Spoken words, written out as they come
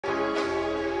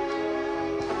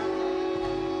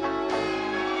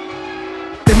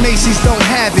Macy's don't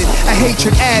have it. A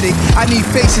hatred addict. I need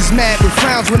faces mad with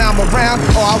frowns when I'm around,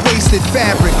 or I wasted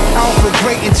fabric. I don't feel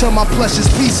great until my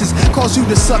plushest pieces cause you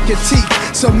to suck your teeth.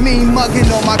 So mean mugging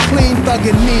on my clean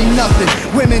thugging mean nothing.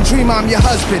 Women dream I'm your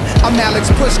husband. I'm Alex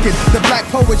Pushkin. The black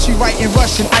poetry writing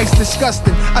Russian. Ice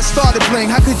disgusting. I started bling.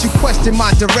 How could you question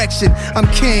my direction? I'm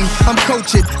king. I'm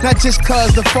coaching. Not just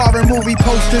cause the foreign movie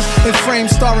posters and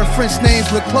frames starring French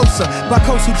names look closer. By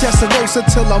Coastal Testarossa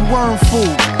till I'm worm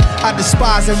food. I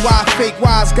despise and why fake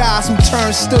wise guys who turn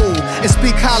stool and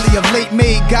speak highly of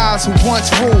late-made guys who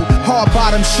once ruled.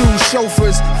 Hard-bottom shoes,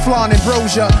 chauffeurs, flawn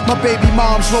ambrosia. My baby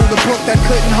moms wrote a book that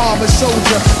couldn't harm a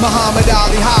soldier. Muhammad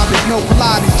Ali, Hobbit, no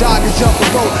Pilates, jog and jump a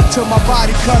rope till my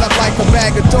body cut up like a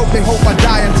bag of dope. They hope I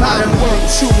die in time. I done worked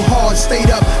too hard,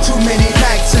 stayed up too many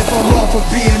nights. If I'm wrong for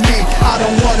being me, I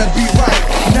don't wanna be right.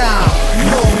 Nah,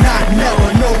 no, not never,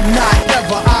 no, not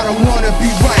ever. I don't wanna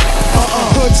be right.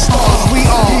 Hood stars, we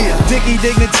are Dicky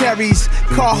dignitaries,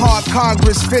 Carhartt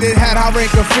Congress, fitted hat, I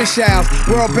rank officials,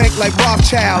 World Bank like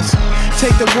Rothschilds.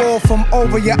 Take the wool from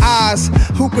over your eyes.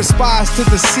 Who conspires to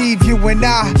deceive you and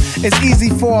I? It's easy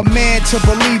for a man to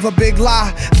believe a big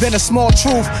lie than a small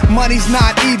truth. Money's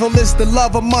not evil, it's the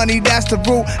love of money, that's the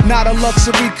root. Not a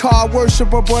luxury car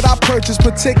worshiper, but I purchase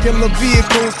particular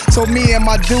vehicles so me and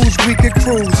my dudes we can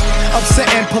cruise.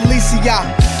 Upsetting policia.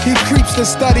 He creeps to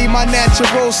study my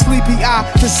natural sleepy eye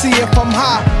to see if I'm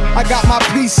high. I got my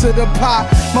piece of the pie.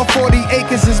 My 40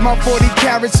 acres is my 40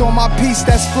 carats on my piece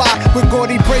that's fly with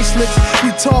gaudy bracelets.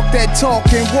 We talk that talk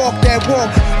and walk that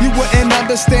walk. You wouldn't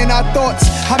understand our thoughts.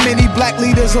 How many black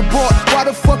leaders are bought? Why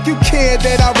the fuck you care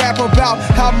that I rap about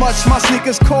how much my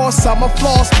sneakers cost? I'm a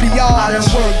floss beyond. I done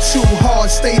worked too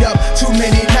hard, stayed up too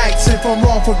many nights. If I'm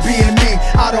wrong for being me,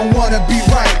 I don't wanna be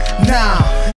right. Nah.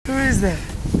 Who is that?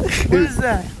 What is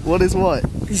that? What is what?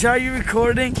 Are you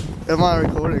recording? Am I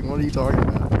recording? What are you talking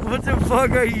about? What the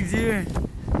fuck are you doing?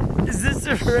 Is this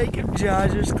a Rakim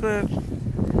Dodgers clip?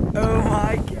 Oh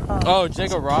my god. Oh,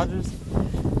 Jacob Rogers?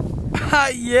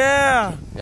 Yeah.